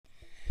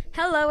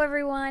Hello,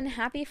 everyone.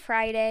 Happy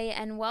Friday,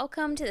 and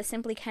welcome to the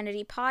Simply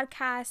Kennedy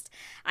podcast.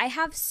 I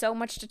have so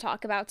much to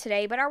talk about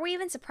today, but are we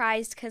even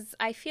surprised? Because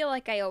I feel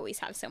like I always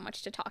have so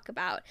much to talk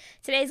about.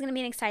 Today's going to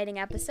be an exciting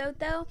episode,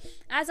 though.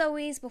 As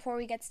always, before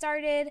we get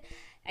started,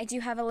 I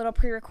do have a little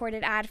pre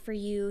recorded ad for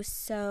you,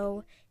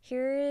 so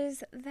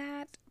here's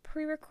that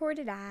pre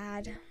recorded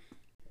ad.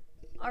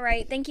 All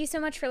right, thank you so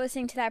much for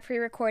listening to that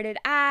pre-recorded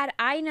ad.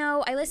 I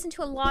know I listen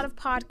to a lot of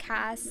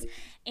podcasts,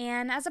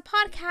 and as a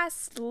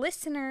podcast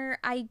listener,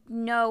 I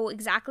know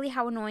exactly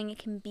how annoying it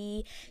can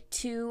be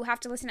to have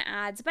to listen to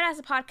ads, but as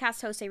a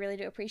podcast host, I really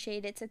do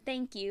appreciate it, so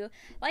thank you.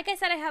 Like I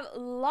said, I have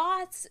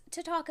lots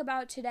to talk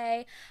about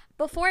today.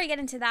 Before I get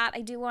into that,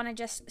 I do want to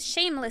just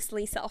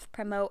shamelessly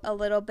self-promote a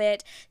little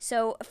bit.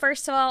 So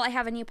first of all, I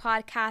have a new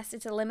podcast.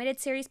 It's a limited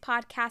series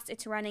podcast.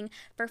 It's running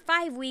for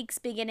 5 weeks,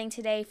 beginning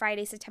today,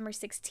 Friday, September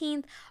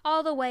 16th,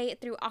 all the way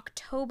through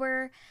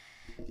October.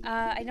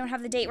 I don't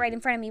have the date right in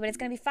front of me, but it's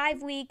going to be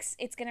 5 weeks.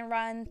 It's going to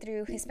run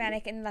through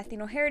Hispanic and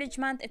Latino Heritage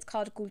Month. It's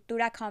called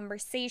Cultura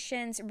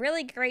Conversations.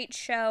 Really great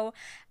show.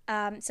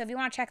 So if you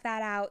want to check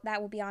that out,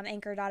 that will be on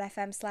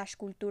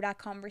anchor.fm/Cultura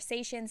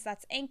Conversations.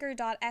 That's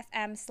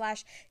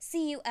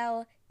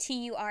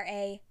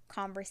anchor.fm/CULTURA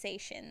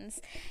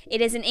Conversations. It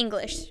is in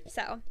English,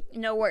 so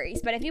no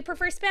worries. But if you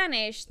prefer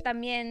Spanish,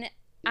 también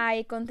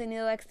hay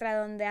contenido extra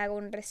donde hago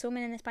un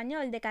resumen en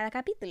español de cada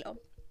capítulo.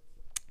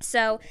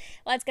 So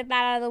let's get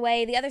that out of the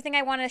way. The other thing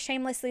I want to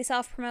shamelessly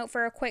self-promote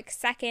for a quick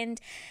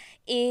second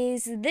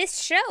is this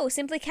show,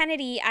 Simply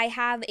Kennedy. I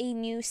have a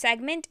new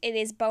segment. It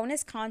is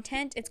bonus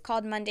content. It's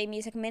called Monday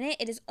Music Minute.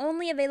 It is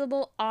only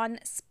available on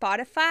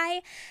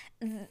Spotify.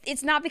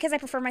 It's not because I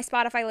prefer my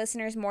Spotify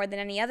listeners more than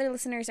any other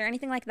listeners or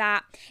anything like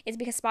that. It's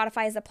because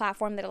Spotify is the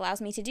platform that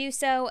allows me to do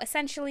so.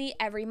 Essentially,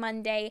 every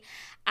Monday,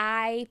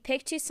 I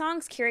pick 2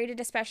 songs curated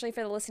especially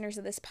for the listeners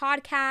of this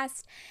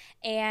podcast,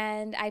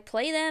 and I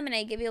play them, and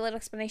I give you a little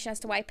explanation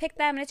as to why I picked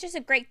them, and it's just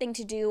a great thing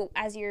to do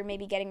as you're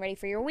maybe getting ready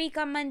for your week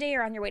on Monday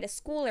or on your way to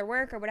school or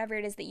work or whatever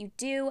it is that you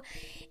do,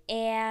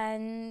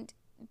 and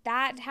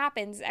that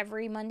happens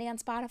every Monday on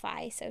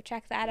Spotify, so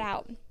check that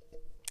out.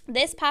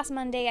 This past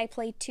Monday, I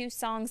played 2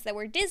 songs that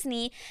were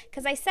Disney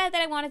because I said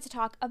that I wanted to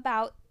talk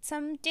about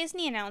some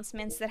Disney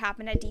announcements that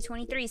happened at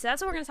D23. So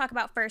that's what we're going to talk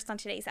about first on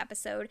today's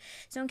episode.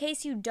 So in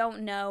case you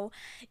don't know,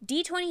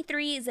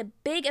 D23 is a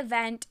big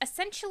event.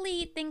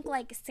 Essentially, think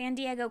like San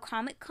Diego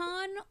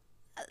Comic-Con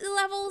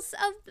levels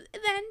of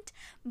event,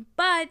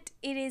 but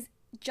it is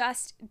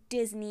just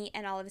Disney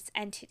and all of its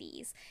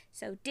entities.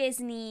 So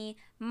Disney,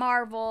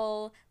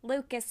 Marvel,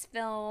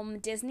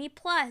 Lucasfilm, Disney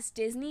Plus,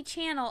 Disney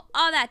Channel,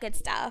 all that good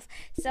stuff.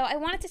 So I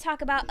wanted to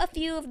talk about a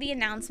few of the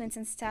announcements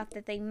and stuff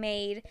that they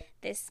made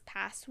this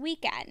past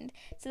weekend.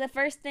 So the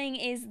first thing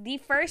is the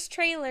first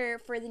trailer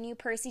for the new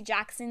Percy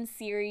Jackson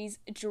series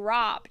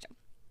dropped.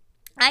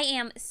 I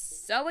am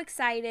so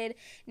excited.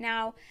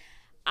 Now,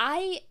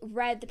 I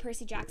read the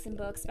Percy Jackson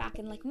books back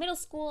in like middle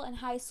school and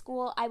high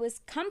school. I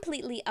was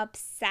completely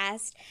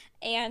obsessed,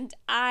 and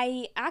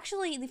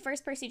the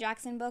first Percy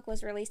Jackson book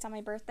was released on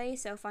my birthday,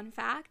 so fun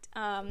fact,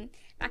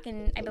 back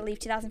in, I believe,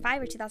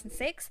 2005 or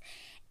 2006,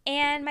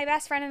 and my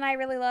best friend and I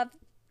really loved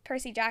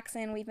Percy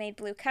Jackson. We've made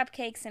blue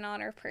cupcakes in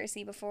honor of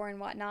Percy before and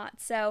whatnot,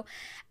 so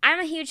I'm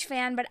a huge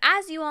fan. But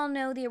as you all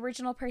know, the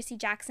original Percy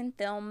Jackson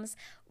films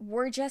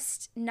were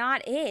just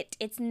not it.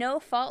 It's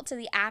no fault to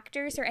the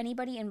actors or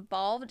anybody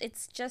involved.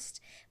 It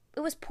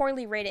was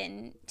poorly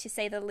written, to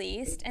say the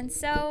least, and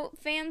so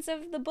fans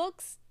of the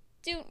books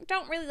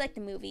don't really like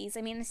the movies.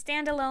 I mean, the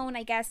standalone,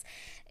 I guess,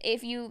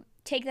 if you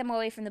take them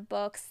away from the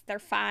books, they're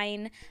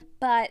fine,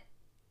 but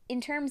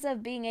in terms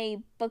of being a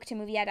book to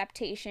movie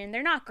adaptation,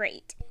 they're not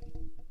great.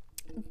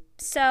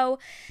 So,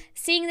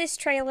 seeing this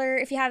trailer,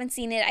 if you haven't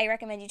seen it, I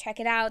recommend you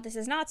check it out. This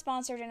is not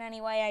sponsored in any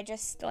way. I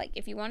just,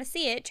 if you want to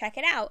see it, check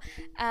it out.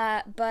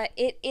 But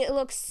it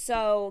looks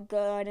so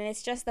good, and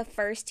it's just the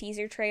first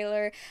teaser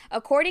trailer.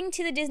 According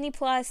to the Disney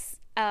Plus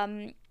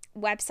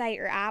website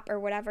or app or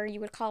whatever you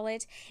would call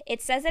it, it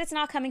says that it's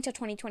not coming till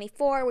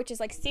 2024, which is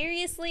like,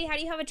 seriously, how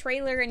do you have a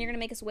trailer and you're gonna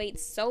make us wait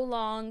so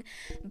long?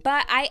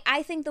 But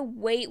I think the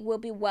wait will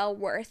be well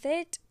worth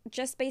it,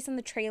 just based on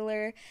the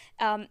trailer.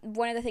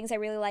 One of the things I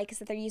really like is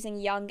that they're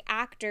using young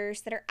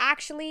actors that are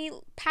actually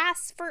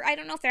past for, I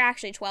don't know if they're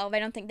actually 12, I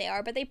don't think they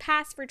are, but they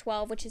passed for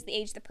 12, which is the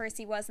age that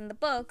Percy was in the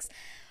books,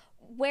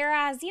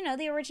 whereas,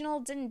 the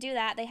original didn't do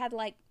that. They had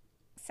like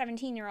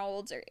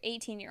 17-year-olds or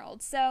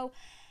 18-year-olds, so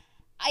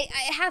I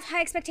have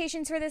high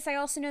expectations for this. I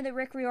also know that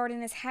Rick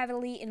Riordan is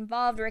heavily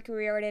involved. Rick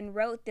Riordan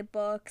wrote the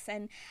books,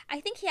 and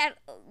I think he had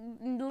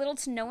little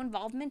to no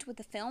involvement with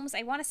the films.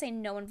 I want to say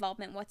no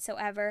involvement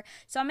whatsoever.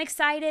 So I'm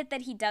excited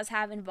that he does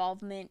have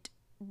involvement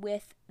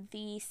with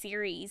the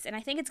series, and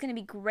I think it's going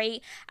to be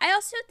great. I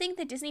also think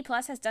that Disney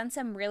Plus has done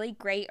some really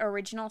great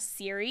original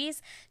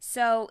series,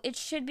 so it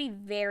should be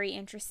very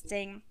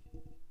interesting.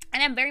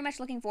 And I'm very much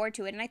looking forward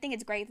to it, and I think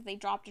it's great that they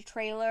dropped a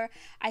trailer.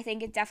 I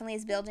think it definitely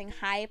is building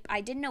hype.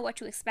 I didn't know what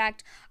to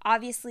expect.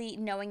 Obviously,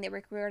 knowing that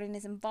Rick Riordan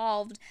is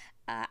involved,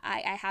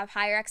 I have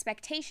higher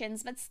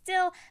expectations, but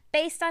still,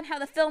 based on how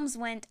the films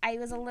went, I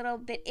was a little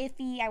bit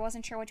iffy. I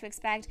wasn't sure what to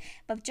expect,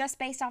 but just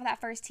based off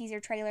that first teaser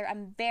trailer,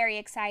 I'm very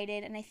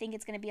excited, and I think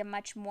it's going to be a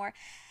much more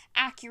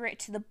accurate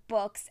to the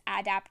books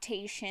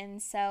adaptation.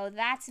 So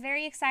that's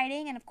very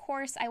exciting, and of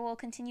course, I will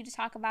continue to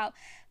talk about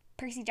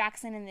Percy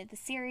Jackson and the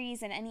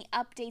series and any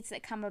updates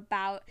that come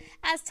about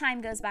as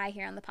time goes by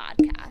here on the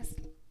podcast.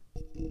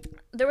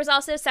 There was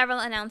also several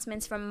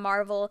announcements from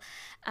Marvel.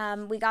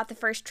 We got the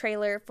first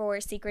trailer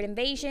for Secret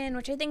Invasion,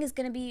 which I think is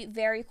going to be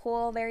very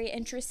cool, very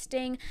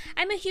interesting.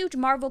 I'm a huge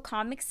Marvel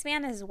Comics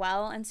fan as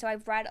well, and so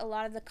I've read a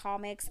lot of the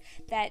comics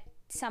that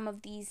some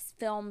of these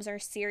films or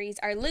series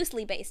are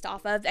loosely based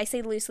off of. I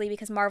say loosely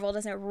because Marvel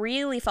doesn't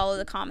really follow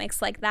the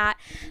comics like that,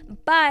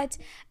 but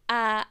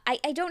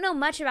I don't know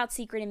much about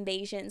Secret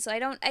Invasion, so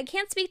I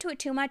can't speak to it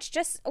too much.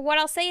 Just what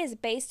I'll say is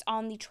based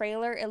on the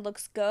trailer, it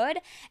looks good,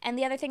 and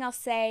the other thing I'll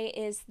say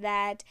is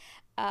that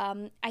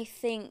I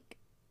think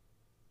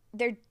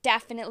they're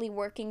definitely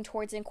working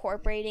towards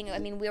incorporating. I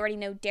mean, we already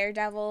know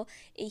Daredevil,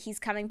 he's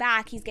coming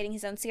back, he's getting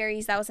his own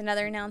series. That was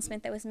another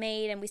announcement that was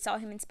made, and we saw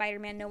him in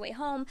Spider-Man No Way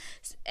Home,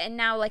 and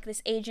now like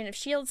this Agent of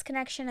S.H.I.E.L.D.'s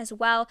connection as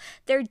well.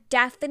 They're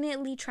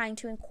definitely trying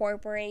to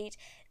incorporate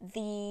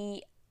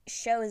the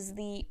shows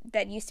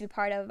that used to be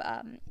part of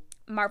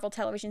Marvel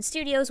Television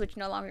Studios, which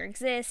no longer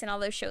exists, and all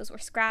those shows were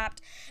scrapped,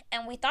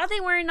 and we thought they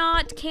were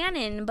not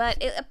canon,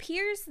 but it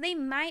appears they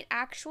might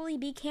actually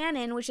be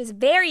canon, which is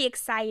very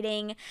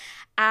exciting.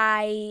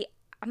 I'm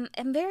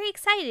very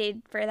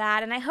excited for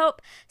that, and I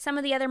hope some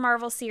of the other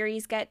Marvel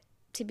series get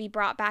to be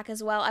brought back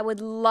as well. I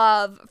would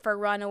love for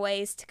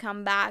Runaways to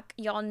come back.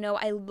 Y'all know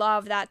I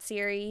love that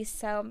series,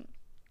 so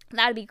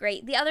that'd be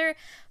great. The other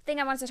thing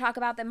I wanted to talk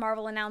about that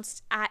Marvel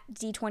announced at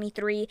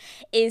D23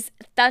 is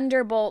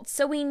Thunderbolts.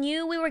 So we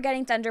knew we were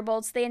getting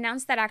Thunderbolts. They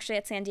announced that actually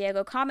at San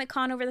Diego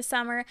Comic-Con over the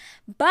summer,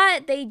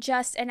 but they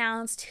just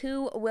announced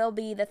who will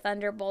be the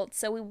Thunderbolts.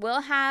 So we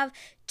will have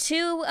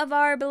two of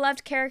our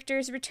beloved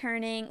characters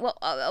returning. Well,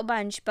 a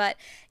bunch, but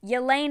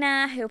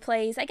Yelena, who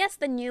plays, I guess,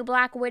 the new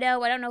Black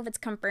Widow. I don't know if it's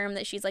confirmed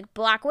that she's like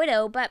Black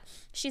Widow, but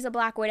she's a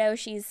Black Widow.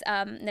 She's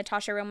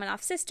Natasha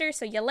Romanoff's sister.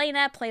 So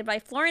Yelena, played by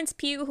Florence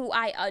Pugh, who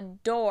I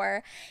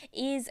adore,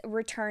 is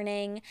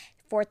returning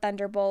for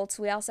Thunderbolts.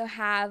 We also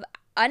have,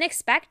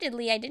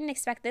 unexpectedly, I didn't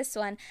expect this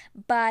one,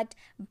 but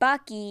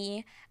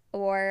Bucky,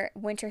 or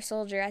Winter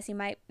Soldier, as you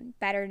might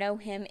better know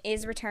him,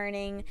 is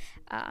returning,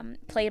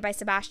 played by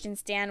Sebastian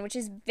Stan, which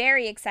is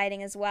very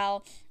exciting as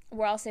well.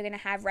 We're also going to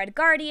have Red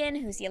Guardian,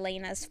 who's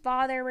Yelena's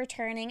father,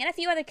 returning, and a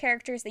few other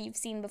characters that you've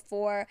seen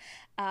before.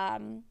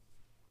 Oh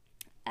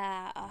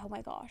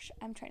my gosh,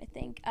 I'm trying to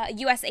think.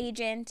 U.S.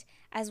 Agent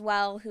as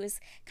well, who's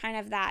kind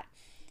of that.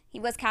 He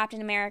was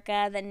Captain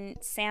America, then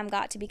Sam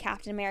got to be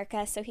Captain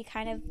America, so he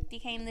kind of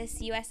became this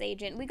U.S.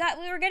 agent. We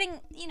were getting,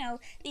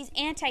 these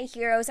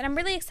anti-heroes, and I'm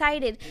really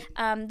excited.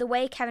 The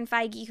way Kevin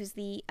Feige, who's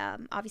the,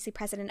 obviously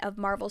president of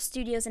Marvel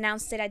Studios,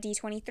 announced it at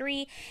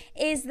D23,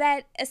 is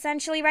that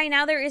essentially right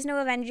now there is no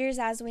Avengers,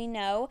 as we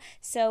know,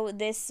 so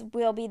this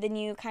will be the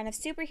new kind of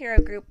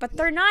superhero group, but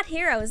they're not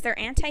heroes, they're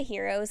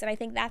anti-heroes, and I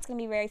think that's going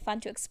to be very fun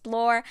to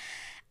explore.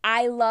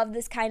 I love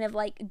this kind of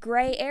like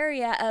gray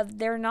area of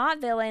they're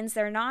not villains,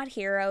 they're not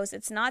heroes,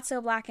 it's not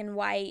so black and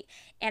white,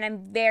 and I'm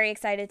very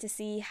excited to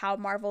see how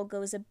Marvel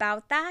goes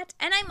about that.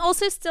 And I'm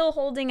also still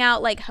holding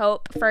out like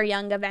hope for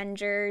Young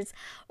Avengers,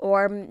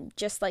 or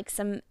just like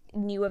some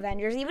new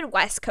Avengers. Even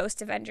West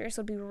Coast Avengers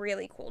would be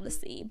really cool to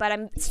see, but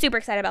I'm super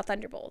excited about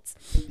Thunderbolts.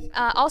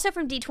 Also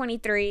from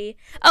D23,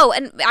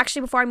 and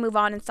actually before I move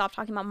on and stop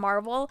talking about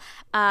Marvel,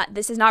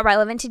 this is not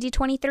relevant to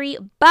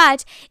D23,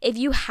 but if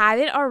you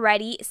haven't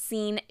already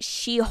seen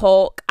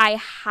She-Hulk, I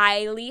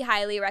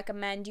highly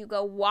recommend you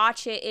go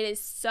watch it. It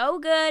is so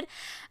good.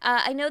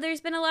 I know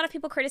there's been a lot of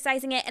people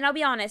criticizing it, and I'll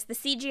be honest, the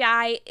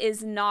CGI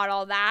is not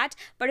all that,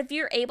 but if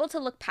you're able to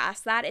look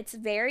past that, it's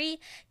very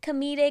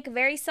comedic,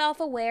 very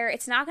self-aware.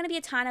 It's not going to be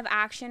a ton of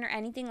action or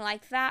anything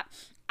like that.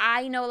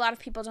 I know a lot of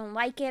people don't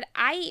like it.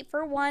 I,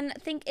 for one,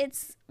 think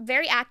it's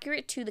very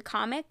accurate to the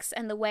comics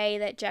and the way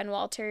that Jen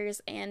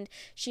Walters and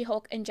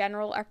She-Hulk in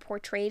general are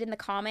portrayed in the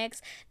comics.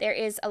 There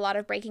is a lot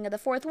of breaking of the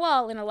fourth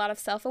wall and a lot of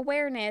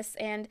self-awareness,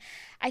 and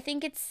I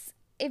think it's,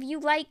 if you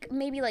like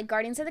maybe like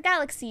Guardians of the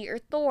Galaxy or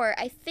Thor,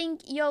 I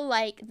think you'll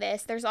like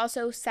this. There's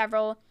also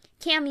several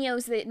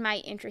cameos that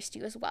might interest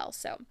you as well,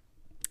 so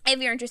if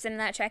you're interested in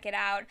that, check it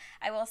out.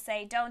 I will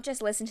say, don't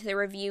just listen to the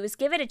reviews.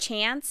 Give it a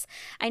chance.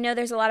 I know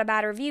there's a lot of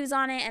bad reviews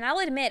on it, and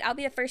I'll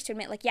be the first to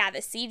admit, like, yeah, the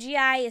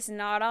CGI is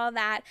not all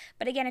that.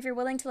 But again, if you're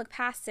willing to look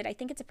past it, I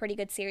think it's a pretty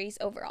good series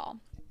overall.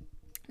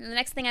 And the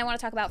next thing I want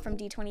to talk about from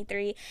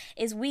D23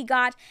 is we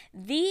got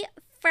the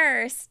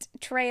first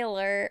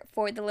trailer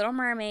for The Little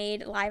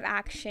Mermaid live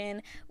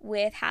action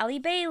with Halle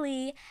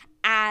Bailey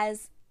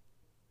as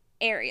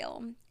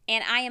Ariel.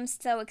 And I am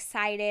so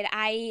excited.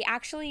 I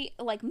actually,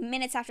 like,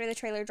 minutes after the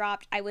trailer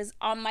dropped, I was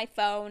on my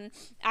phone.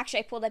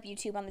 Actually, I pulled up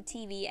YouTube on the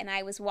TV, and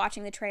I was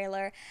watching the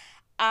trailer.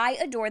 I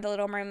adore The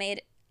Little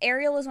Mermaid.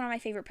 Ariel is one of my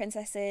favorite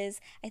princesses.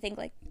 I think,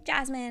 like,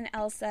 Jasmine,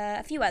 Elsa,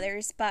 a few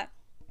others. But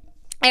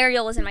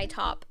Ariel is in my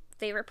top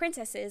favorite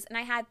princesses, and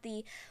I had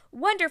the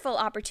wonderful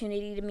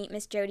opportunity to meet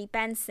Miss Jodie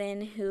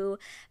Benson, who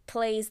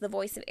plays the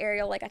voice of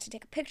Ariel. I got to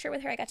take a picture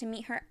with her, I got to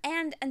meet her,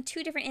 and in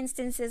 2 different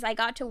instances I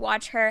got to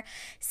watch her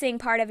sing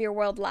Part of Your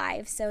World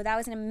live. So that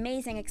was an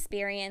amazing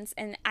experience,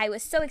 and I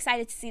was so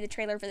excited to see the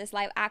trailer for this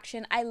live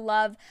action. I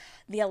love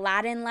the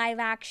Aladdin live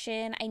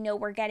action. I know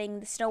we're getting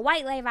the Snow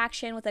White live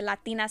action with a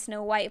Latina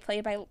Snow White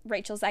played by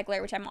Rachel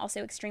Zegler, which I'm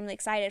also extremely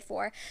excited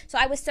for. So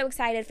I was so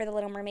excited for the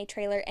Little Mermaid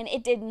trailer, and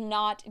it did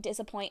not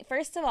disappoint.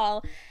 First of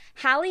all,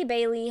 Halle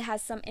Bailey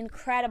has some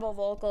incredible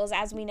vocals.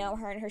 As we know,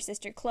 her and her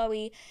sister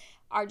Chloe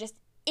are just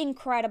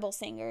incredible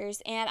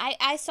singers, and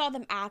I saw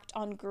them act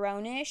on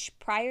Grownish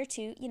prior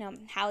to,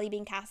 Halle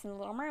being cast in The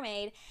Little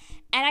Mermaid,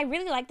 and I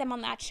really liked them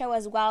on that show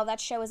as well. That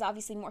show is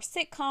obviously more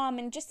sitcom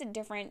and just a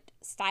different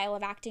style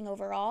of acting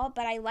overall,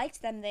 but I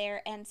liked them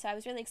there, and so I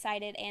was really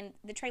excited, and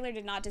the trailer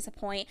did not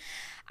disappoint.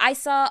 I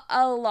saw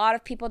a lot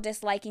of people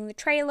disliking the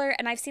trailer,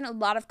 and I've seen a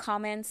lot of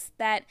comments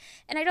that,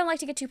 and I don't like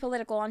to get too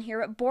political on here,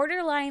 but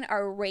borderline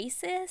are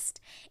racist,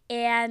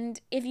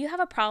 and if you have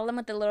a problem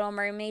with The Little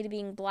Mermaid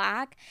being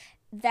black,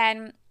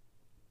 then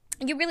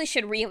you really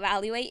should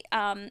reevaluate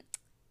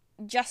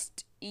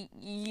just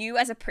you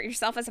as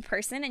yourself as a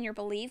person and your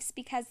beliefs,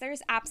 because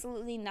there's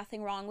absolutely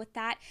nothing wrong with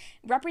that.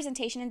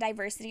 Representation and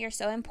diversity are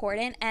so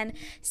important, and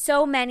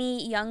so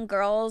many young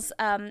girls,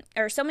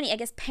 or so many, I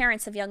guess,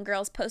 parents of young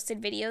girls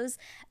posted videos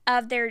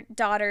of their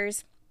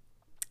daughters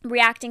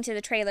reacting to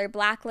the trailer,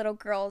 black little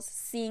girls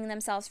seeing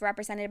themselves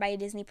represented by a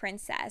Disney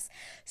princess.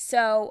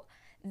 So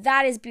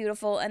that is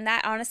beautiful, and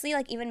that honestly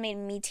even made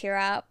me tear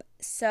up.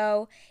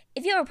 So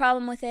if you have a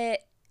problem with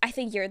it, I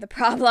think you're the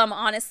problem,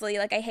 honestly.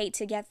 I hate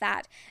to get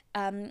that,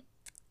 how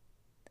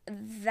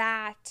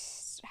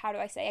do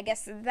I say, I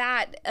guess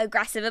that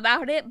aggressive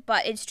about it,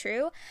 but it's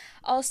true.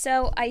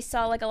 Also, I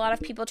saw a lot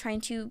of people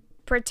trying to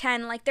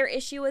pretend their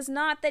issue is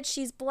not that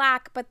she's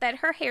black, but that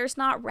her hair's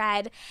not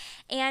red.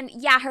 And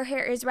yeah, her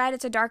hair is red.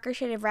 It's a darker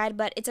shade of red,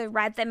 but it's a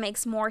red that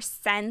makes more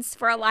sense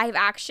for a live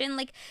action.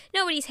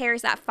 Nobody's hair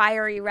is that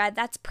fiery red.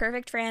 That's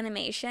perfect for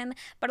animation.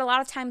 But a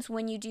lot of times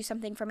when you do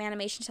something from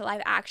animation to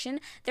live action,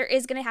 there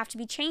is going to have to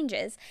be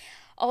changes.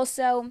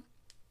 Also,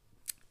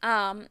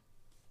 oh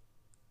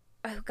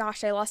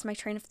gosh, I lost my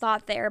train of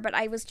thought there, but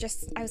I was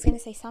going to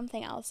say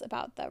something else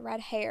about the red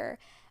hair.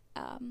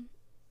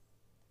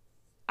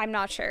 I'm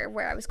not sure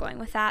where I was going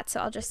with that, so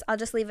I'll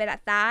just leave it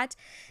at that.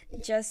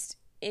 Just,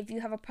 if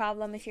you have a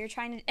problem, if you're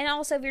trying to, and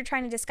also if you're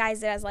trying to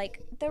disguise it as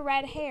the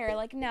red hair,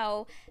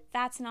 no,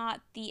 that's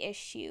not the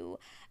issue.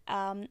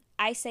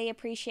 I say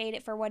appreciate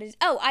it for what is.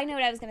 Oh, I know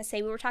what I was going to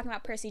say. We were talking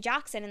about Percy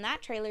Jackson and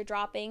that trailer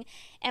dropping,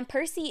 and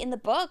Percy in the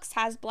books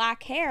has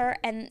black hair,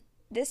 and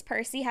this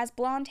Percy has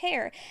blonde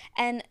hair,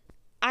 and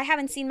I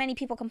haven't seen many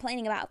people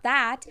complaining about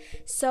that.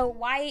 So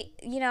why,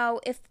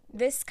 if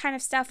this kind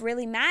of stuff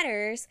really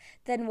matters,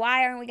 then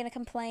why aren't we going to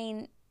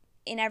complain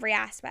in every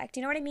aspect?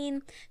 You know what I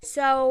mean?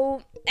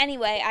 So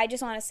anyway, I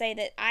just want to say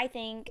that I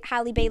think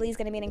Halle Bailey is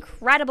going to be an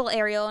incredible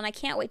Ariel, and I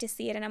can't wait to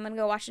see it, and I'm going to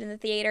go watch it in the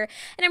theater.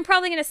 And I'm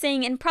probably going to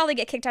sing and probably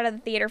get kicked out of the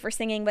theater for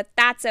singing, but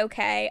that's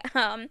okay.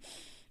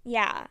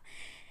 Yeah.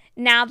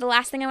 Now, the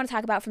last thing I want to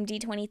talk about from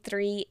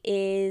D23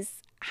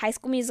 is High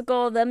School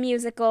Musical,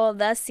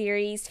 the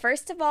series.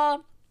 First of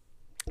all,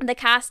 the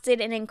cast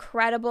did an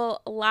incredible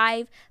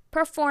live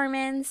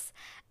performance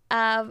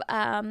of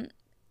High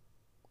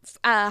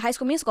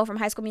School Musical from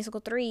High School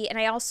Musical 3, and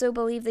I also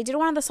believe they did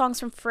one of the songs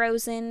from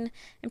Frozen.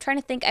 I'm trying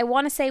to think. I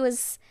want to say it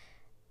was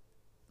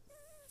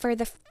For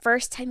the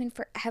First Time in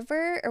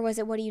Forever, or was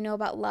it What Do You Know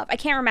About Love? I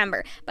can't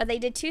remember, but they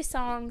did 2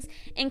 songs.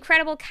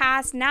 Incredible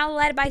cast, now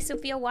led by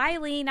Sophia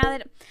Wiley, now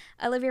that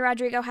Olivia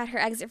Rodrigo had her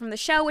exit from the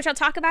show, which I'll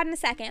talk about in a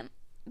second.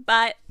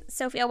 But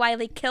Sophia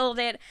Wiley killed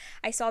it.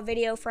 I saw a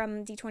video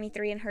from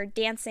D23 and her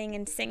dancing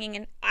and singing,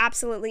 and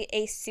absolutely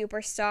a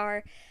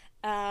superstar.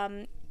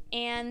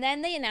 And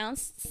then they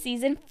announced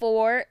season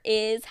 4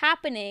 is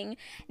happening.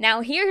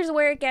 Now, here's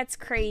where it gets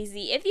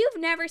crazy. If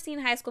you've never seen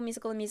High School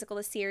Musical,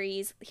 the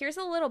series, here's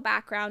a little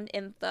background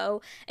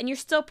info, and you're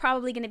still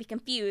probably going to be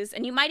confused,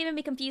 and you might even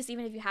be confused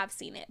even if you have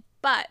seen it.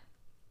 But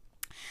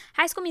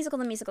High School Musical,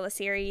 the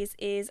series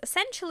is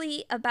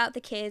essentially about the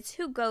kids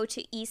who go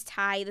to East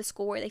High, the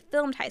school where they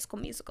filmed High School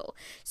Musical.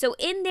 So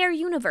in their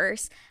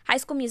universe, High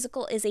School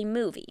Musical is a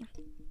movie.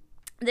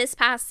 This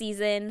past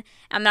season,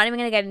 I'm not even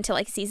going to get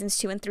into seasons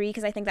 2 and 3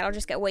 because I think that'll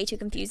just get way too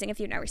confusing if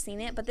you've never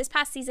seen it. But this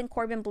past season,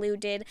 Corbin Bleu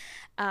did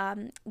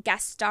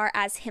guest star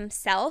as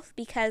himself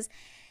because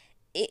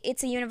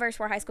it's a universe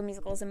where High School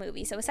Musical is a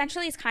movie. So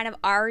essentially it's kind of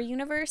our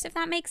universe, if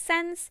that makes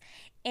sense.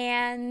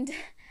 And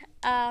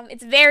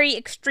it's very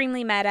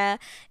extremely meta.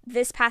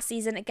 This past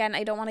season, again,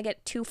 I don't want to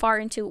get too far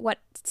into what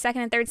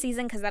second and third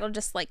season because that'll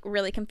just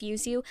really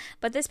confuse you.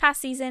 But this past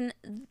season,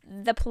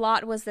 the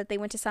plot was that they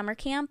went to summer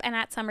camp, and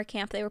at summer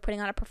camp they were putting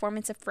on a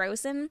performance of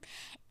Frozen,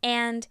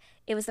 and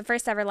it was the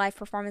first ever live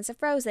performance of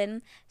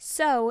Frozen.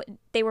 So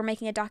they were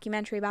making a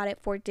documentary about it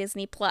for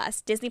Disney Plus.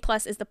 Disney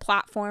Plus is the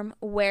platform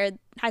where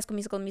High School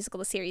Musical,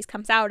 the series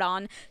comes out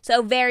on.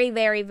 So very,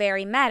 very,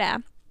 very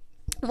meta.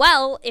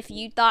 Well, if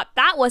you thought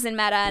that wasn't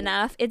meta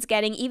enough, it's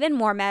getting even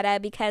more meta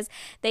because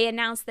they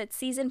announced that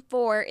season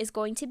 4 is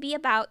going to be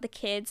about the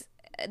kids,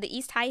 the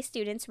East High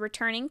students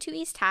returning to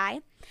East High,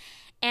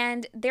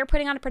 and they're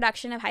putting on a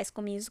production of High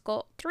School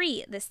Musical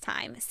 3 this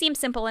time. Seems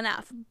simple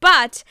enough.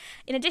 But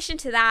in addition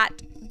to that,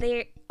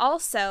 they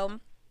also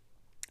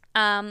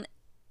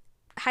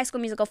High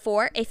School Musical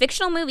 4, a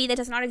fictional movie that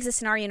does not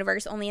exist in our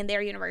universe, only in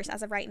their universe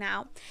as of right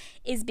now,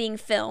 is being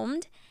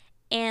filmed.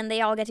 And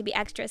they all get to be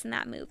extras in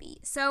that movie.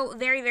 So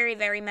very, very,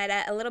 very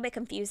meta, a little bit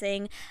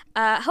confusing.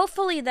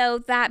 Hopefully, though,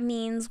 that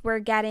means we're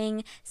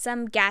getting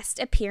some guest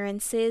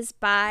appearances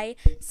by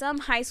some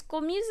High School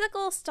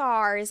Musical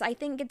stars. I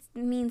think it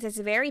means it's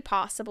very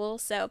possible.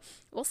 So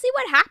we'll see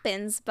what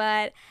happens.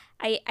 But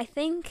I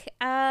think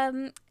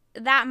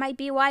that might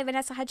be why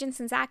Vanessa Hudgens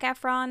and Zac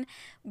Efron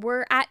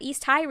were at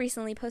East High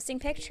recently posting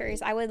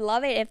pictures. I would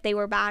love it if they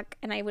were back,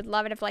 and I would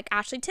love it if like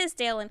Ashley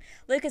Tisdale and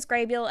Lucas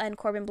Grabeel and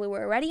Corbin Bleu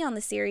were already on the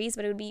series,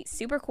 but it would be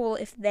super cool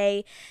if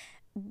they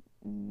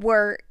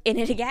were in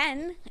it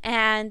again.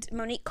 And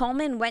Monique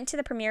Coleman went to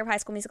the premiere of High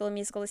School Musical and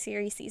Musical the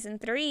Series Season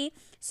 3,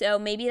 so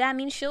maybe that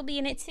means she'll be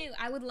in it too.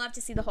 I would love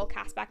to see the whole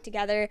cast back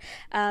together.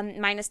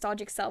 My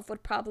nostalgic self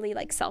would probably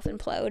like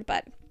self-implode,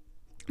 but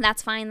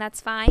that's fine, that's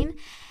fine.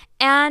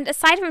 And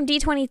aside from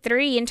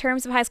D23, in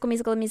terms of High School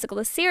Musical and Musical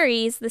the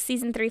Series, the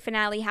Season 3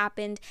 finale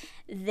happened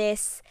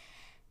this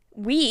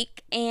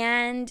week,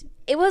 and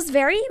it was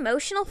very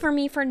emotional for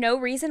me for no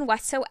reason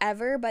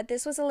whatsoever, but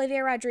this was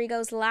Olivia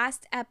Rodrigo's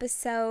last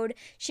episode.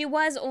 She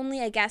was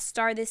only a guest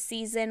star this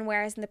season,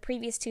 whereas in the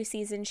previous 2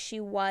 seasons, she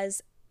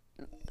was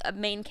a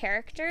main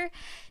character.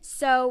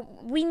 So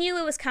we knew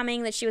it was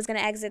coming, that she was going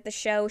to exit the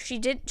show. She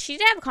did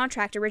have a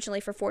contract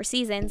originally for 4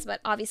 seasons,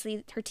 but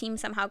obviously her team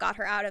somehow got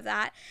her out of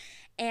that.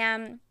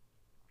 And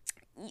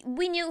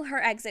we knew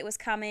her exit was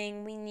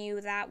coming. We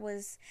knew that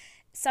was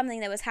something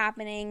that was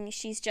happening.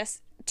 She's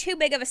just too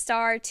big of a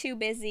star, too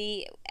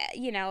busy.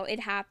 You know,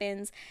 it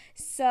happens.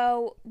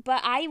 So,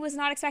 but I was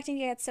not expecting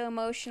to get so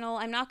emotional.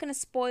 I'm not going to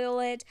spoil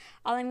it.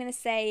 All I'm going to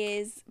say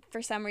is,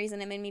 for some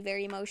reason, it made me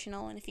very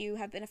emotional. And if you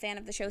have been a fan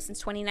of the show since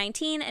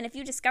 2019, and if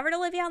you discovered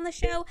Olivia on the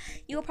show,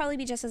 you will probably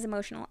be just as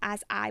emotional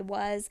as I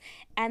was.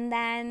 And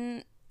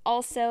then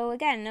also,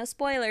 again, no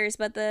spoilers,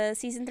 but the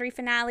Season 3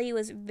 finale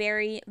was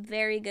very,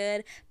 very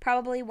good.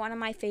 Probably one of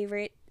my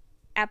favorite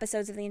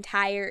episodes of the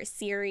entire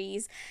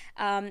series.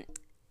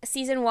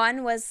 Season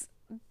 1 was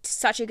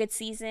such a good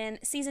season.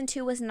 Season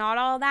 2 was not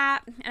all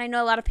that, and I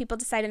know a lot of people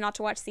decided not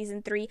to watch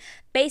Season 3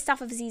 based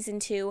off of Season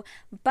 2,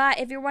 but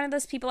if you're one of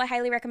those people, I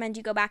highly recommend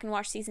you go back and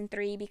watch Season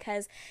 3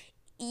 because,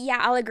 yeah,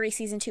 I'll agree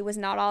Season 2 was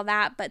not all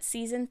that, but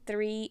Season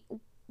 3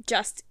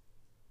 just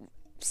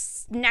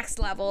next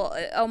level,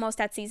 almost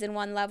at Season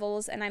 1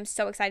 levels, and I'm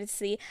so excited to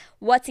see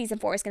what Season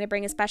 4 is going to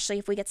bring, especially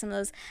if we get some of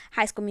those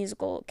High School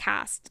Musical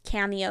cast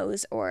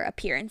cameos or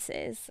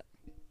appearances.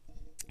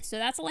 So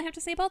that's all I have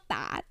to say about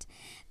that.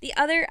 The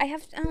other, I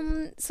have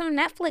some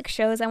Netflix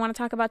shows I want to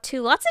talk about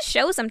too. Lots of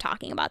shows I'm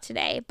talking about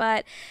today,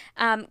 but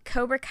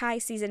Cobra Kai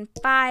Season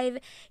 5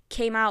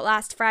 came out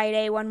last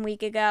Friday, 1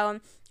 week ago.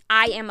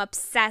 I am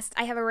obsessed.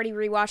 I have already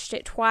rewatched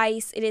it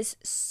twice. It is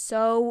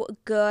so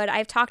good.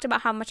 I've talked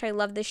about how much I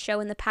love this show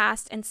in the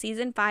past, and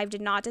Season 5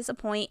 did not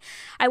disappoint.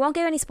 I won't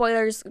give any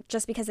spoilers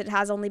just because it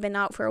has only been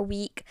out for a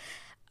week.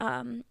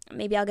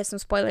 Maybe I'll give some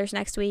spoilers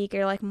next week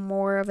or like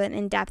more of an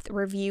in-depth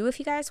review if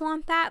you guys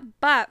want that.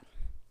 But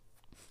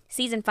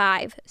Season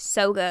 5,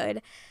 so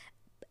good.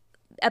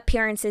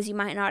 Appearances you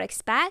might not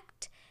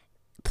expect.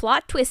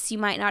 Plot twists you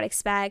might not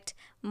expect.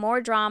 More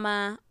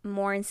drama,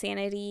 more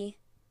insanity,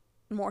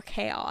 more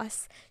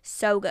chaos.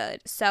 So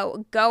good.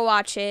 So go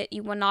watch it.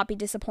 You will not be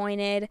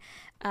disappointed.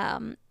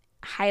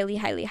 Highly,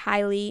 highly,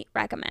 highly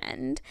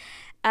recommend.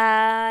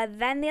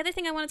 Then the other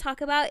thing I want to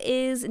talk about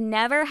is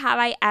Never Have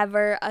I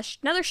Ever,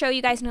 another show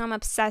you guys know I'm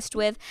obsessed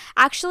with.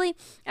 Actually,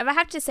 if I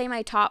have to say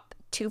my top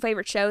 2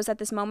 favorite shows at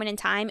this moment in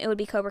time, it would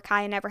be Cobra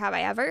Kai and Never Have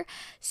I Ever.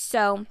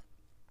 So,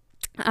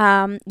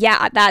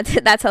 yeah,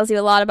 that tells you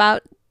a lot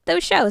about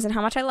those shows and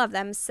how much I love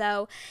them.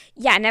 So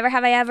yeah, Never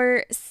Have I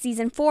Ever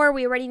Season 4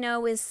 we already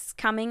know is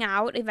coming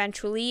out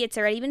eventually. It's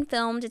already been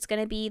filmed. It's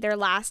going to be their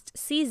last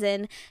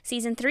season.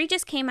 Season 3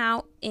 just came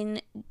out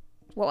in,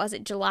 what was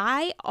it,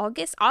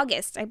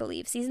 August, I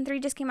believe. Season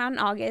 3 just came out in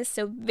August,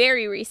 so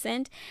very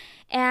recent.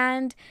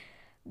 And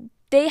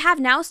they have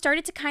now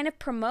started to kind of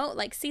promote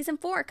like Season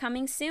 4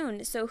 coming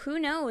soon. So who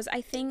knows?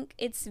 I think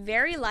it's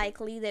very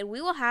likely that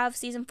we will have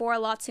Season 4 a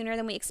lot sooner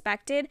than we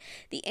expected.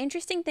 The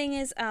interesting thing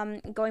is,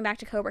 going back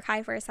to Cobra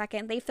Kai for a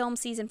second, they filmed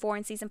Season 4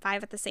 and Season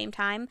 5 at the same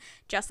time,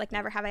 just like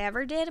Never Have I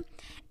Ever did.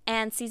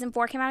 And Season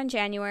 4 came out in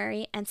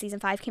January and Season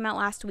 5 came out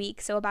last week.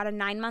 So about a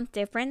 9-month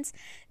difference.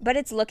 But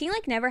it's looking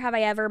like Never Have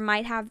I Ever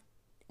might have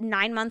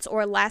 9 months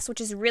or less, which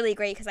is really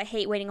great because I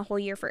hate waiting a whole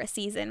year for a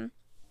season.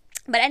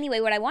 But anyway,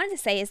 what I wanted to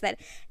say is that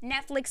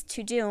Netflix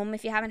To Doom,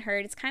 if you haven't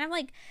heard, it's kind of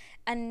like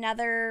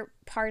another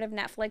part of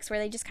Netflix where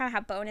they just kind of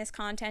have bonus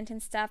content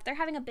and stuff. They're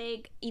having a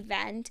big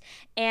event,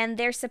 and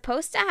they're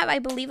supposed to have, I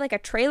believe, like a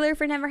trailer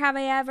for Never Have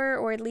I Ever,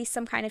 or at least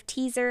some kind of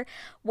teaser.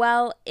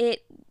 Well,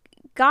 it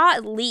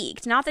got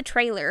leaked, not the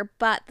trailer,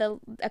 but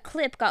a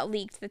clip got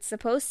leaked that's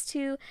supposed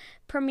to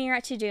premiere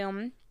at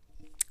Tudum.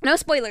 No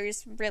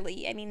spoilers,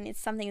 really. I mean, it's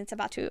something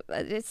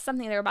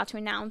they're about to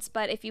announce.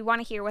 But if you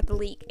want to hear what the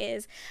leak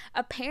is,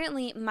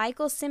 apparently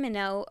Michael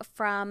Cimino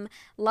from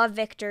Love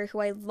Victor, who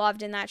I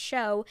loved in that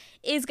show,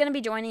 is going to be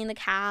joining the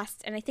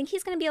cast, and I think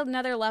he's going to be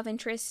another love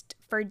interest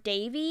for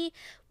Davy,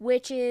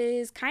 which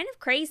is kind of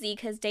crazy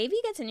because Davy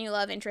gets a new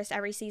love interest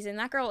every season.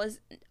 That girl is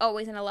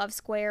always in a love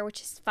square, which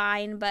is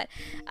fine. But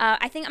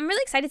I think I'm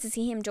really excited to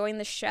see him join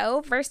the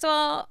show. First of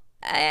all,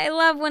 I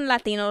love when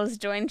Latinos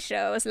join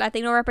shows.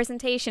 Latino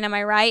representation, am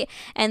I right?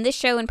 And this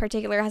show in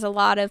particular has a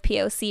lot of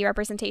POC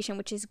representation,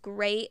 which is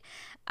great.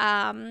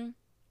 And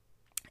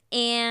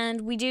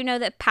we do know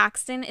that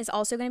Paxton is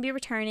also going to be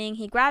returning.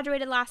 He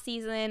graduated last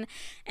season,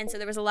 and so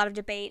there was a lot of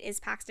debate. Is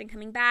Paxton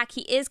coming back?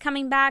 He is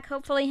coming back.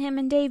 Hopefully him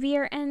and Davey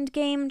are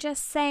endgame,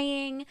 just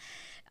saying.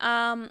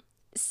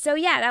 So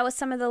yeah, that was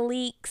some of the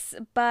leaks,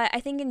 but I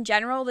think in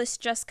general, this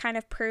just kind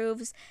of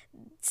proves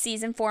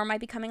season 4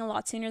 might be coming a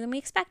lot sooner than we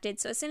expected.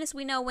 So as soon as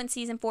we know when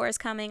season 4 is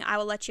coming, I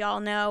will let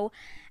y'all know,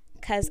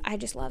 because I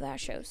just love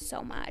that show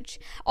so much.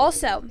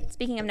 Also,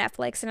 speaking of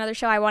Netflix, another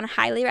show I want to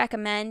highly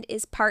recommend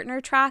is Partner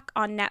Track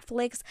on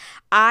Netflix.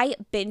 I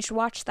binge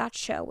watched that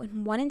show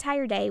in one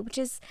entire day, which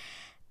is,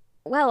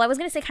 well, I was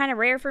going to say kind of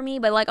rare for me,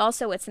 but like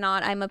also it's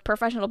not. I'm a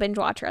professional binge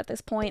watcher at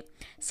this point.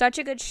 Such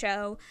a good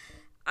show.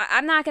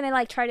 I'm not going to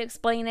like try to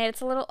explain it.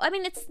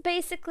 It's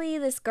basically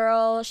this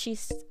girl,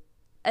 she's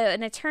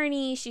an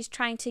attorney, she's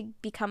trying to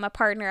become a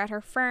partner at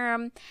her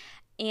firm,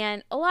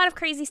 and a lot of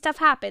crazy stuff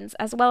happens,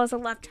 as well as a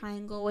love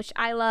triangle, which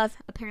I love.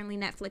 Apparently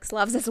Netflix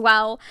loves as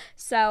well.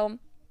 So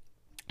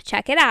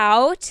check it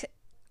out.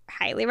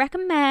 Highly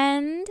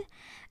recommend.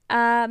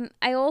 I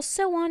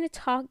also want to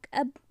talk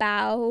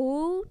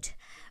about,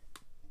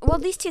 well,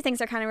 these two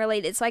things are kind of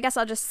related, so I guess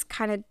I'll just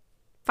kind of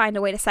find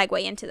a way to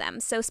segue into them.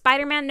 So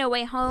Spider-Man No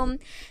Way Home,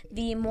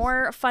 the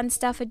More Fun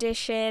Stuff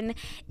edition,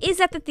 is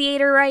at the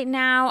theater right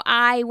now.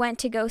 I went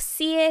to go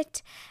see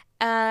it.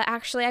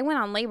 Actually, I went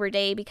on Labor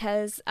Day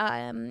because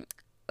it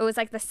was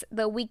like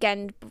the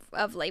weekend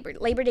of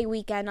Labor Day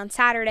weekend on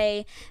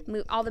Saturday.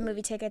 All the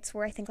movie tickets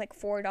were, I think, like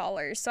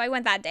 $4. So I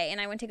went that day and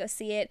I went to go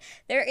see it.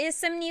 There is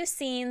some new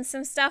scenes,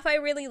 some stuff I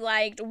really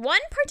liked.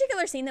 One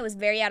particular scene that was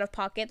very out of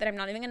pocket that I'm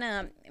not even going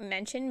to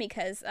mention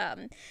because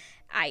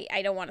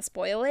I don't want to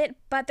spoil it,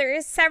 but there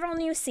is several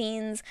new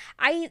scenes.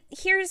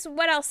 Here's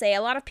what I'll say.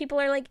 A lot of people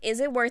are like, is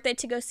it worth it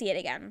to go see it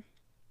again?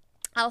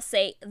 I'll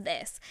say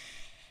this.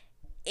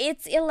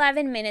 It's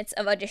 11 minutes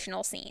of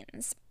additional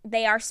scenes.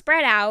 They are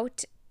spread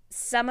out.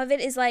 Some of it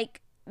is like,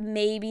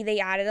 maybe they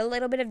added a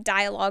little bit of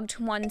dialogue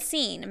to one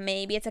scene.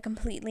 Maybe it's a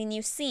completely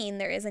new scene.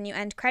 There is a new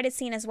end credit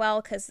scene as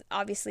well, because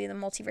obviously the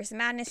Multiverse of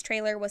Madness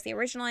trailer was the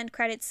original end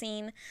credit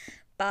scene,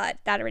 but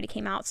that already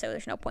came out, so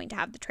there's no point to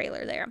have the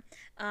trailer there.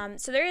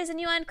 So there is a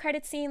new end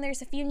credit scene.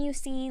 There's a few new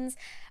scenes.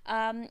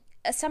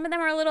 Some of them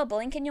are a little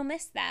blink and you'll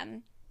miss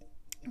them.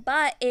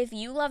 But if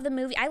you love the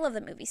movie, I love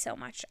the movie so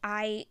much.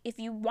 If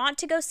you want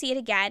to go see it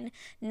again,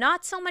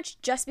 not so much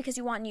just because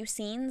you want new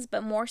scenes,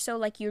 but more so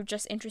like you're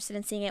just interested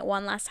in seeing it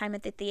one last time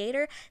at the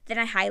theater, then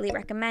I highly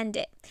recommend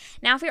it.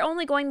 Now, if you're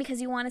only going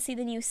because you want to see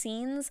the new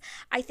scenes,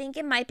 I think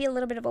it might be a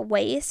little bit of a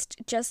waste,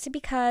 just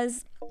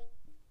because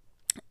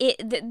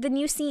the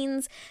new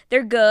scenes,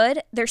 they're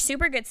good. They're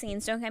super good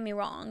scenes, don't get me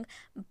wrong,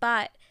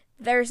 but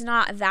there's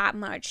not that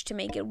much to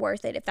make it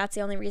worth it if that's the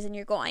only reason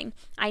you're going.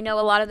 I know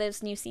a lot of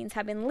those new scenes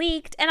have been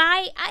leaked, and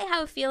I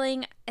have a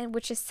feeling, and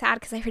which is sad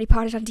because I already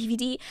bought it on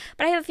DVD,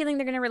 but I have a feeling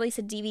they're going to release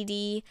a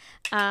DVD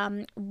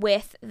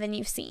with the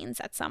new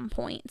scenes at some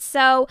point.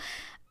 So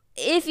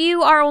if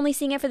you are only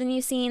seeing it for the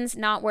new scenes,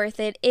 not worth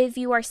it. If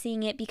you are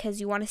seeing it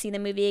because you want to see the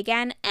movie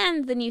again,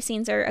 and the new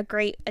scenes are a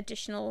great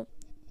additional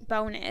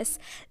bonus,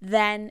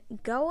 then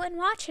go and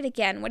watch it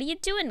again. What are you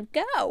doing?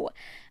 Go!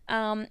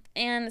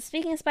 And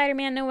speaking of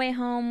Spider-Man No Way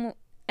Home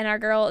and our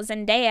girl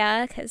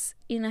Zendaya, because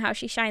you know how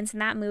she shines in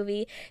that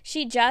movie,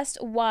 she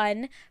just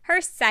won her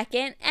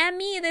second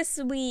Emmy this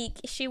week.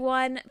 She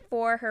won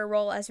for her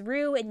role as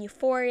Rue in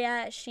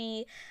Euphoria.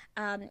 She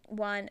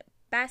won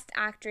Best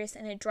Actress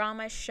in a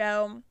Drama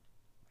Show.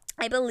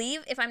 I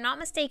believe, if I'm not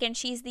mistaken,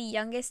 she's the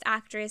youngest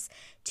actress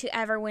to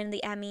ever win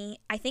the Emmy.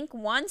 I think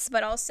once,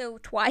 but also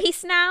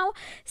twice now.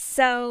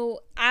 So,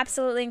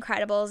 absolutely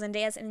incredible.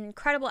 Zendaya's an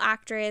incredible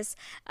actress.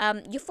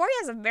 Euphoria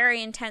is a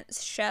very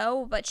intense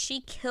show, but she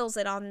kills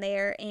it on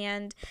there.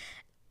 And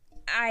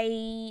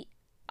I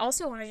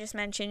also want to just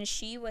mention,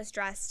 she was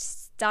dressed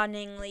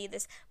stunningly.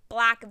 This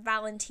black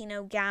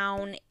Valentino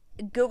gown.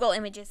 Google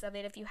images of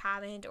it if you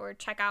haven't, or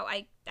check out,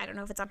 I don't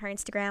know if it's on her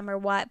Instagram or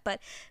what, but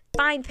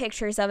find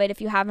pictures of it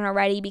if you haven't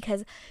already,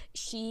 because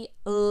she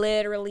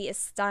literally is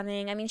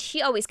stunning. I mean,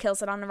 she always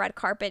kills it on the red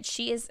carpet.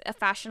 She is a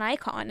fashion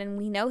icon, and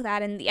we know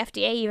that, and the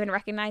FDA even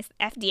recognized,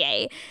 not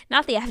the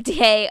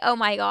FDA, oh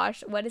my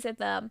gosh, what is it,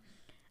 oh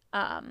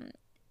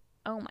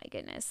my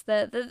goodness,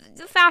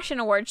 the fashion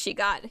award she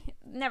got,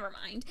 never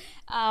mind.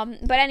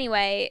 But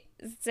anyway,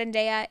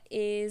 Zendaya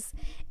is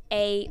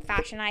a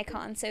fashion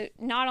icon. So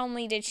not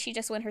only did she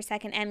just win her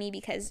second Emmy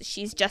because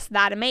she's just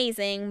that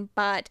amazing,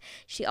 but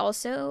she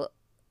also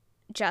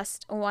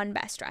just won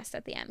Best Dressed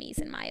at the Emmys,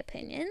 in my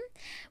opinion,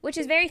 which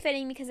is very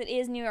fitting because it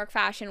is New York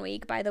Fashion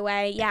Week, by the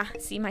way. Yeah,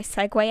 see my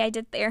segue I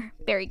did there?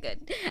 Very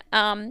good.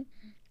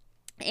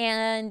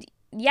 And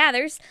yeah,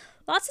 there's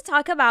lots to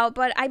talk about,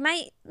 but I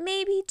might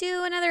maybe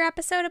do another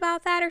episode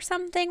about that or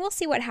something. We'll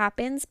see what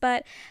happens,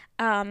 but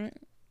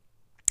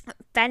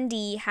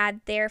Fendi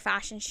had their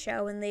fashion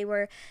show, and they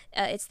were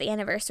it's the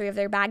anniversary of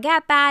their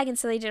baguette bag, and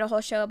so they did a whole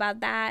show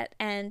about that.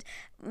 And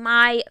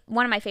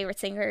one of my favorite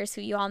singers,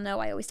 who you all know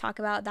I always talk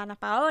about, Dana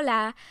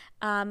Paola,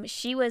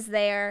 she was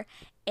there,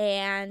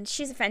 and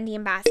she's a Fendi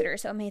ambassador,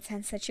 so it made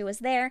sense that she was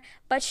there.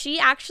 But she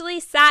actually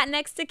sat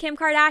next to Kim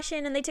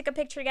Kardashian, and they took a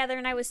picture together,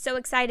 and I was so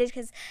excited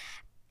because,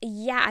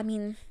 yeah, I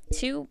mean,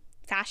 two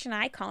fashion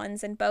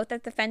icons, and both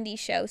at the Fendi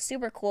show.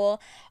 Super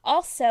cool.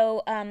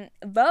 Also,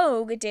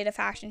 Vogue did a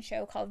fashion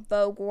show called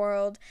Vogue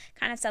World,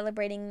 kind of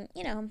celebrating,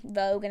 you know,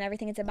 Vogue and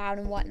everything it's about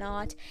and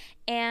whatnot.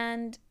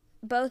 And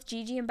both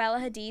Gigi and Bella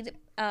Hadid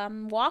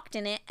walked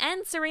in it,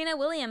 and Serena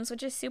Williams,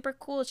 which is super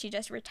cool. She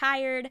just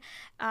retired.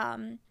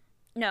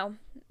 No,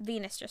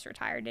 Venus just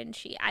retired, didn't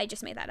she? I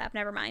just made that up.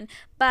 Never mind.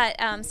 But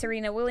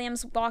Serena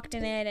Williams walked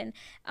in it, and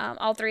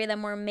all three of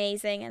them were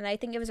amazing, and I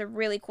think it was a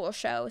really cool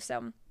show.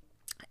 So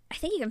I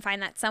think you can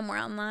find that somewhere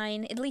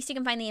online. At least you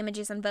can find the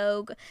images on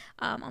Vogue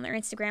on their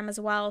Instagram as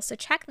well. So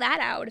check that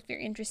out if you're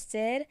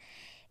interested.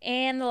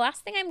 And the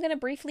last thing I'm going to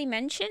briefly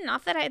mention,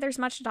 not that there's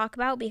much to talk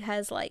about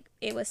because, like,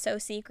 it was so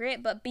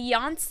secret, but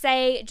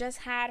Beyonce just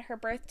had her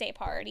birthday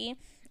party.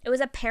 It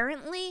was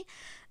apparently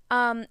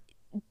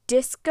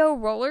disco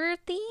roller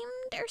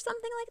themed or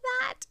something like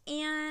that.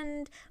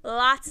 And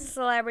lots of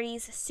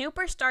celebrities,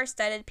 super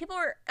star-studded. People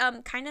were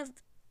kind of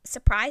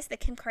surprised that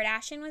Kim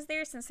Kardashian was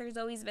there, since there's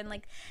always been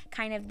like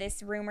kind of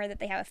this rumor that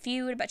they have a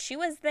feud, but she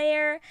was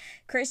there.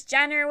 Kris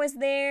Jenner was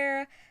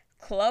there.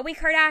 Khloe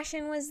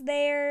Kardashian was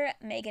there.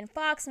 Megan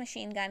Fox,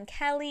 Machine Gun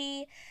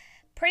Kelly.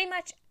 Pretty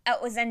much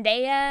was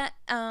Zendaya,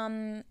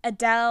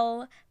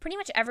 Adele. Pretty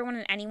much everyone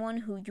and anyone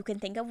who you can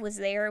think of was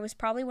there. It was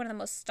probably one of the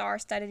most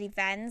star-studded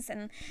events,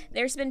 and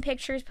there's been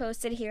pictures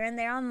posted here and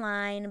there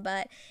online,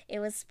 but it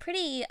was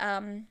pretty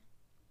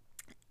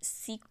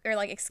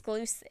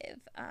exclusive.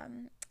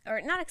 Or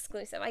not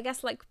exclusive, I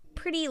guess, like,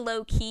 pretty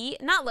low-key.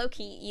 Not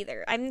low-key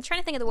either. I'm trying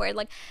to think of the word.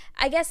 Like,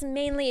 I guess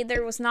mainly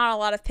there was not a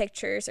lot of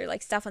pictures or,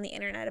 like, stuff on the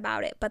internet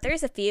about it, but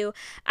there's a few.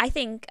 I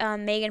think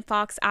Megan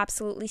Fox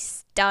absolutely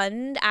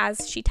stunned,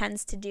 as she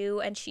tends to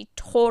do, and she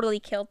totally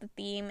killed the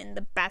theme in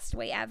the best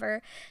way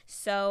ever.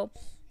 So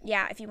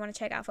yeah, if you want to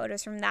check out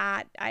photos from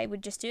that, I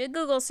would just do a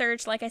Google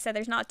search. Like I said,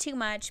 there's not too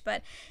much,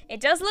 but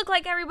it does look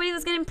like everybody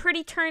was getting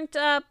pretty turned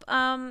up.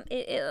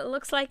 It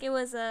looks like it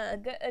was a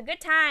good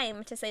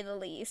time, to say the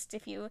least,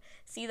 if you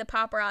see the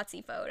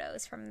paparazzi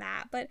photos from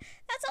that. But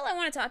that's all I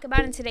want to talk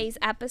about in today's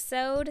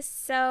episode.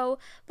 So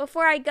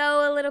before I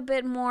go, a little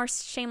bit more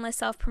shameless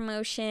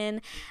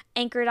self-promotion.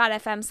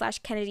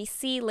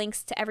 Anchor.fm/KennedyC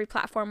links to every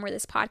platform where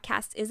this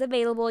podcast is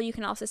available. You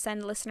can also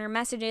send listener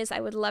messages. I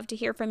would love to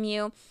hear from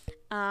you.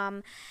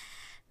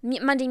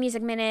 Monday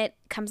Music Minute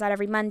comes out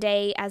every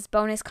Monday as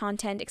bonus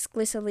content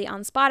exclusively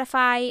on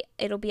Spotify.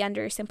 It'll be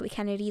under Simply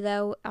Kennedy,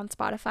 though, on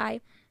Spotify.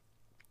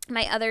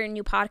 My other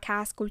new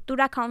podcast,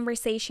 Cultura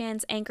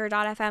Conversations,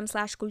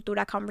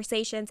 anchor.fm/Cultura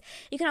Conversations.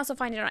 You can also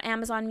find it on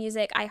Amazon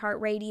Music,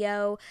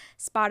 iHeartRadio,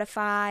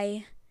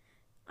 Spotify,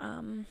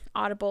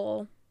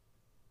 Audible.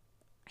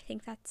 I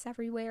think that's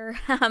everywhere.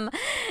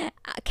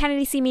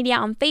 Kennedy C Media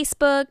on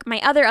Facebook. My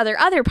other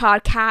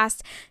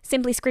podcast,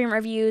 Simply Scream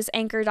Reviews,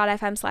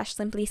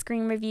 anchor.fm/Simply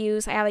Scream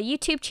Reviews. I have a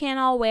YouTube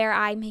channel where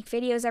I make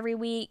videos every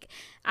week.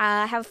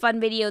 I have a fun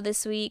video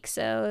this week,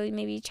 so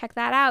maybe check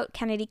that out.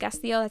 Kennedy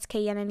Castillo, that's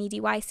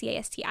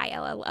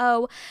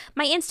KennedyCastillo.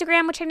 My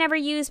Instagram, which I never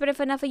use, but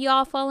if enough of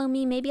y'all follow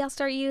me, maybe I'll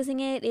start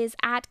using it, is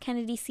at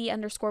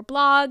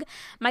KennedyC_blog.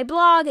 My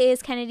blog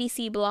is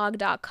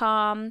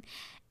kennedycblog.com.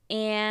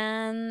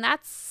 And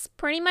that's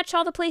pretty much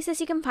all the places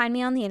you can find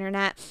me on the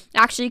internet.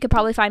 Actually, you could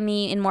probably find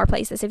me in more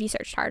places if you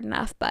searched hard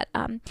enough, but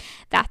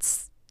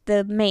that's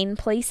the main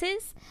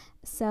places.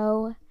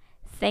 So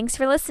thanks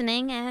for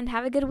listening, and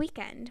have a good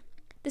weekend.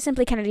 The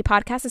Simply Kennedy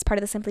podcast is part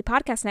of the Simply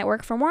Podcast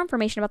Network. For more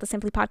information about the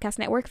Simply Podcast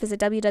Network, visit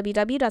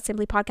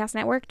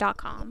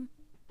www.simplypodcastnetwork.com.